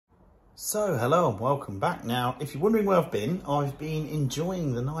So hello and welcome back. Now if you're wondering where I've been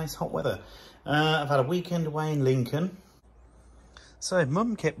enjoying the nice hot weather. I've had a weekend away in Lincoln. So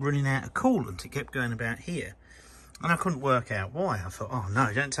Mum kept running out of coolant. It kept going about here and I couldn't work out why. I thought, oh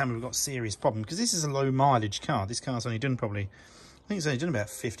no, don't tell me we've got a serious problem, because this is a low mileage car. This car's only done probably, I think it's only done about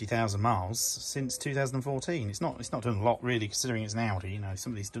 50,000 miles since 2014. It's not done a lot really, considering it's an Audi. You know,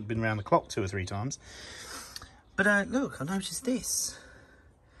 some of these have been around the clock 2 or 3 times. But look, I noticed this.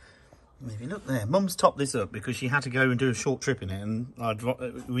 If you look there, Mum's topped this up because she had to go and do a short trip in it, and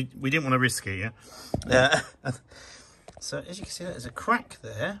we didn't want to risk it, yeah? So as you can see, there's a crack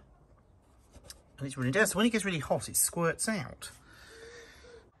there, and it's running down. So when it gets really hot, it squirts out.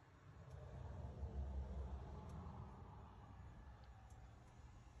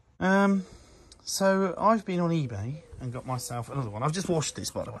 So I've been on eBay and got myself another one. I've just washed this,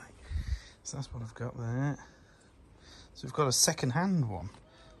 by the way. So that's what I've got there. So we've got a second-hand one.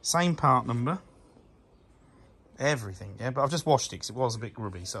 Same part number, everything, yeah, but I've just washed it because it was a bit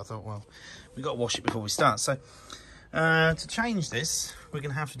grubby, so I thought, well, we've got to wash it before we start. So to change this, we're going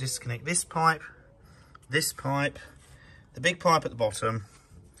to have to disconnect this pipe, the big pipe at the bottom,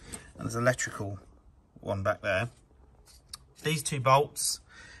 and there's an electrical one back there, these 2 bolts,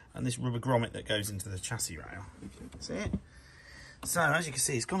 and this rubber grommet that goes into the chassis rail. See it? So, as you can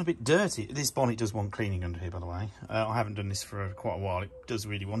see, it's gone a bit dirty. This bonnet does want cleaning under here, by the way. I haven't done this for quite a while. It does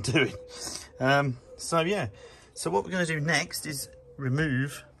really want doing. So, yeah. So, what we're going to do next is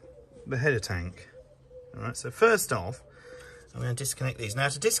remove the header tank. All right, so first off, I'm going to disconnect these. Now,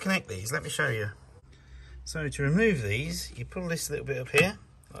 to disconnect these, let me show you. So, to remove these, you pull this little bit up here,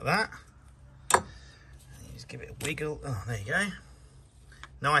 like that. And you just give it a wiggle. Oh, there you go.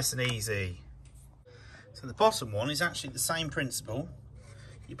 Nice and easy. So the bottom one is actually the same principle.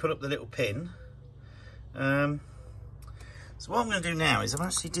 You put up the little pin. So what I'm going to do now is I've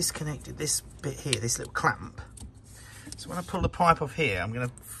actually disconnected this bit here, this little clamp. So when I pull the pipe off here, I'm going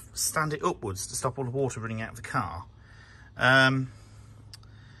to stand it upwards to stop all the water running out of the car.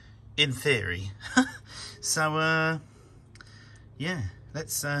 In theory. So yeah,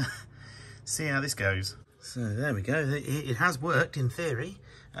 let's see how this goes. So there we go. It has worked in theory.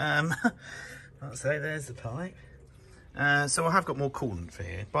 Like I say, there's the pipe. So I have got more coolant for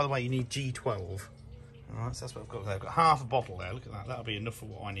here. By the way, you need G12. All right, so that's what I've got there. I've got half a bottle there. Look at that. That'll be enough for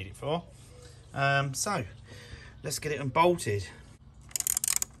what I need it for. So let's get it unbolted.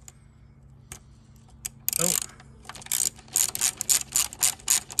 Oh.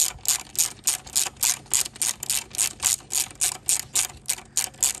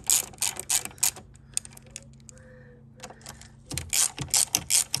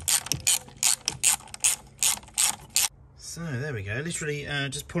 So there we go, literally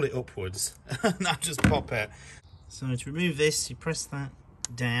just pull it upwards and that'll just pop out. So to remove this, you press that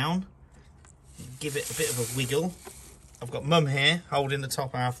down, give it a bit of a wiggle. I've got Mum here holding the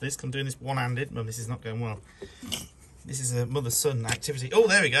top half of this, 'cause I'm doing this one-handed. Mum, this is not going well. This is a mother-son activity. Oh,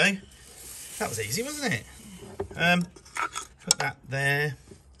 there we go. That was easy, wasn't it? Put that there.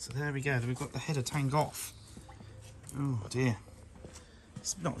 So there we go, we've got the header tank off. Oh dear.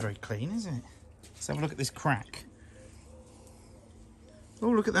 It's not very clean, is it? Let's have a look at this crack. Oh,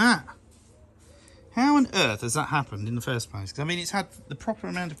 look at that. How on earth has that happened in the first place? 'Cause, I mean, it's had the proper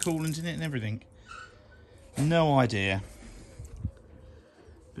amount of coolant in it and everything. No idea.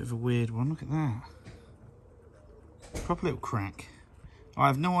 Bit of a weird one. Look at that. Proper little crack. I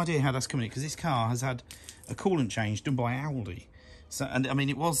have no idea how that's coming in, because this car has had a coolant change done by Audi. So, and I mean,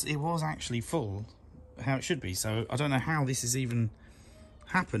 it was actually full, how it should be. So I don't know how this has even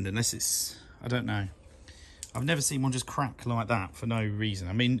happened, unless it's, I don't know. I've never seen one just crack like that for no reason.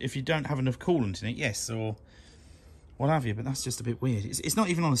 I mean, if you don't have enough coolant in it, yes, or what have you, but that's just a bit weird. It's not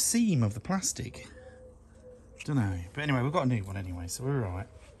even on a seam of the plastic. Don't know. But anyway, we've got a new one anyway, so we're all right.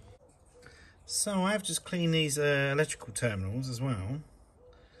 So I've just cleaned these electrical terminals as well.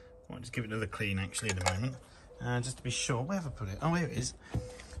 I might just give it another clean actually in a moment. Just to be sure. Where have I put it? Oh, here it is.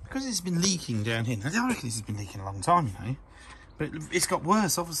 Because it's been leaking down here. I reckon this has been leaking a long time, you know. But it's got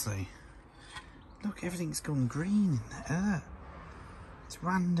worse, obviously. Look, everything's gone green in there. It's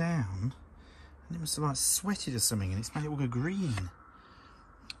ran down and it must have like sweated or something, and it's made it all go green.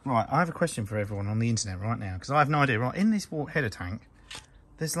 Right, I have a question for everyone on the internet right now, because I have no idea. Right, in this header tank,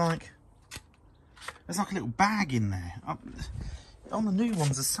 there's like a little bag in there. On the new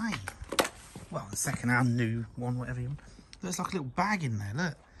one's the same. Well, the second-hand new one, whatever you want. There's like a little bag in there,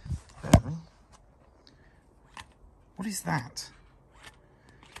 look. What is that?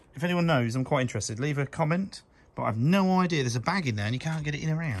 If anyone knows, I'm quite interested. Leave a comment, but I've no idea. There's a bag in there and you can't get it in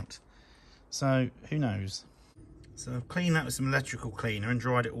or out. So, who knows? So I've cleaned that with some electrical cleaner and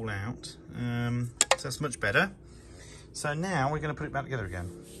dried it all out. So that's much better. So now we're going to put it back together again.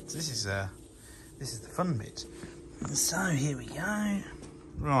 So this is the fun bit. So here we go.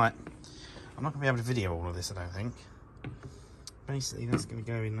 Right, I'm not going to be able to video all of this, I don't think. Basically, that's going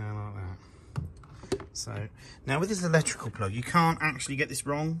to go in there like that. So now with this electrical plug, you can't actually get this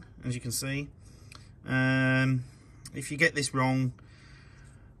wrong, as you can see. If you get this wrong,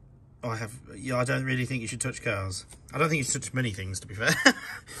 I don't really think you should touch cars. I don't think you should touch many things, to be fair.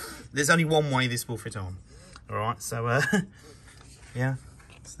 There's only one way this will fit on. All right, so yeah.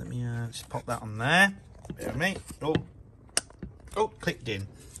 So let me just pop that on there. Bear with me. Oh, clicked in.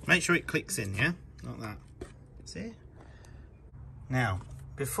 Make sure it clicks in, yeah, like that. See? Now,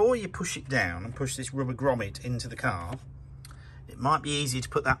 before you push it down and push this rubber grommet into the car, it might be easier to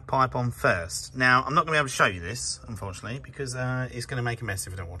put that pipe on first. Now, I'm not going to be able to show you this, unfortunately, because it's going to make a mess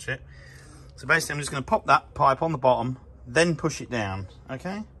if I don't watch it. So basically, I'm just going to pop that pipe on the bottom, then push it down,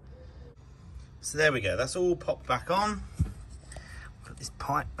 okay? So there we go, that's all popped back on. Put this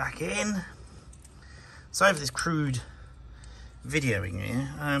pipe back in. Sorry for this crude videoing here.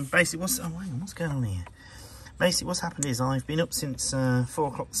 Basically, what's going on here? Basically, what's happened is I've been up since 4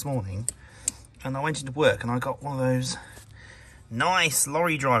 o'clock this morning, and I went into work and I got one of those nice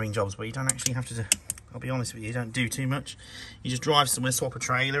lorry driving jobs where you don't actually have to do, I'll be honest with you, you don't do too much. You just drive somewhere, swap a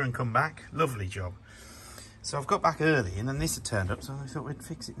trailer and come back. Lovely job. So I've got back early and then this had turned up, so I thought we'd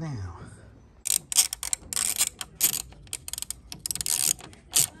fix it now.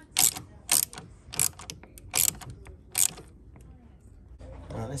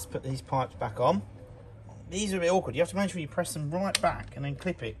 Let's put these pipes back on. These are a bit awkward. You have to make sure you press them right back and then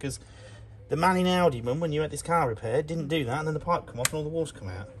clip it, because the man in Audi, Mum, when you had this car repaired, didn't do that, and then the pipe come off and all the water come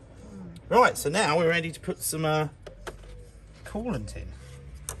out. Right, so now we're ready to put some coolant in.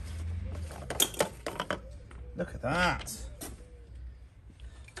 Look at that. So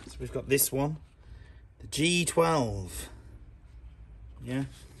we've got this one, the G12. Yeah.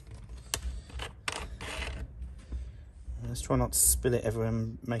 Let's try not to spill it everywhere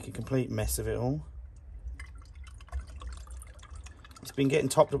and make a complete mess of it all. It's been getting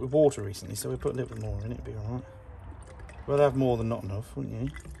topped up with water recently, so we'll put a little bit more in it, it'll be alright. Well, have more than not enough, wouldn't you?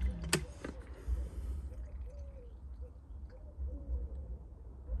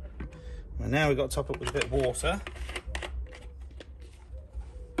 Well, now we've got to top up with a bit of water.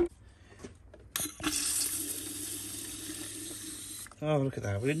 Oh, look at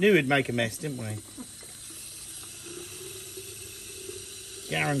that. We knew it'd make a mess, didn't we?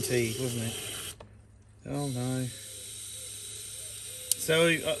 Guaranteed, wasn't it? Oh no. So,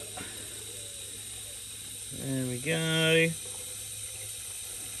 there we go.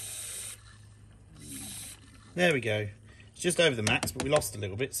 There we go. It's just over the max, but we lost a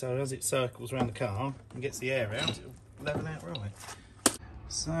little bit, so as it circles around the car and gets the air out, it'll level out right.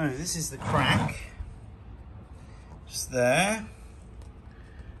 So, this is the crack. Just there.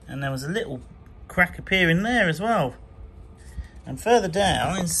 And there was a little crack appearing there as well. And further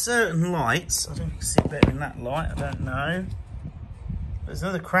down, in certain lights, I don't know if you can see better in that light, I don't know. There's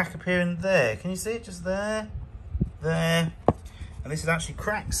another crack appearing there. Can you see it? Just there, there. And this is actually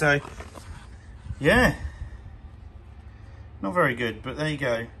cracked, so yeah. Not very good, but there you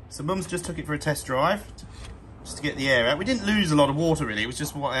go. So Mum's just took it for a test drive, just to get the air out. We didn't lose a lot of water really, it was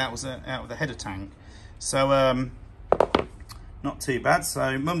just what was out of the header tank. So, not too bad.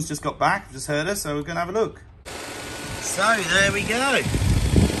 So Mum's just got back, just heard her, so we're gonna have a look. So there we go.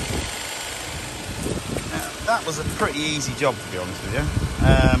 Now, that was a pretty easy job, to be honest with you.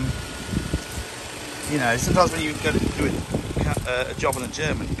 You know, sometimes when you go to do a job on a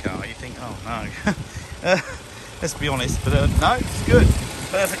German car, you think, oh no. Let's be honest, but no, it's good.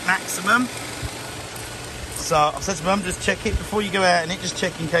 Perfect maximum. So I've said to Mum, just check it before you go out in it, just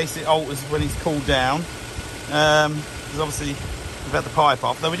check in case it alters when it's cooled down. Because obviously we've had the pipe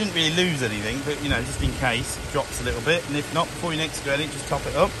off, though we didn't really lose anything, but you know, just in case it drops a little bit, and if not, before you next go in it, just top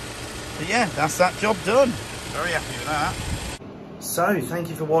it up. But yeah, that's that job done. Very happy with that. So thank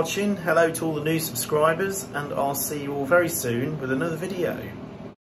you for watching. Hello to all the new subscribers, and I'll see you all very soon with another video.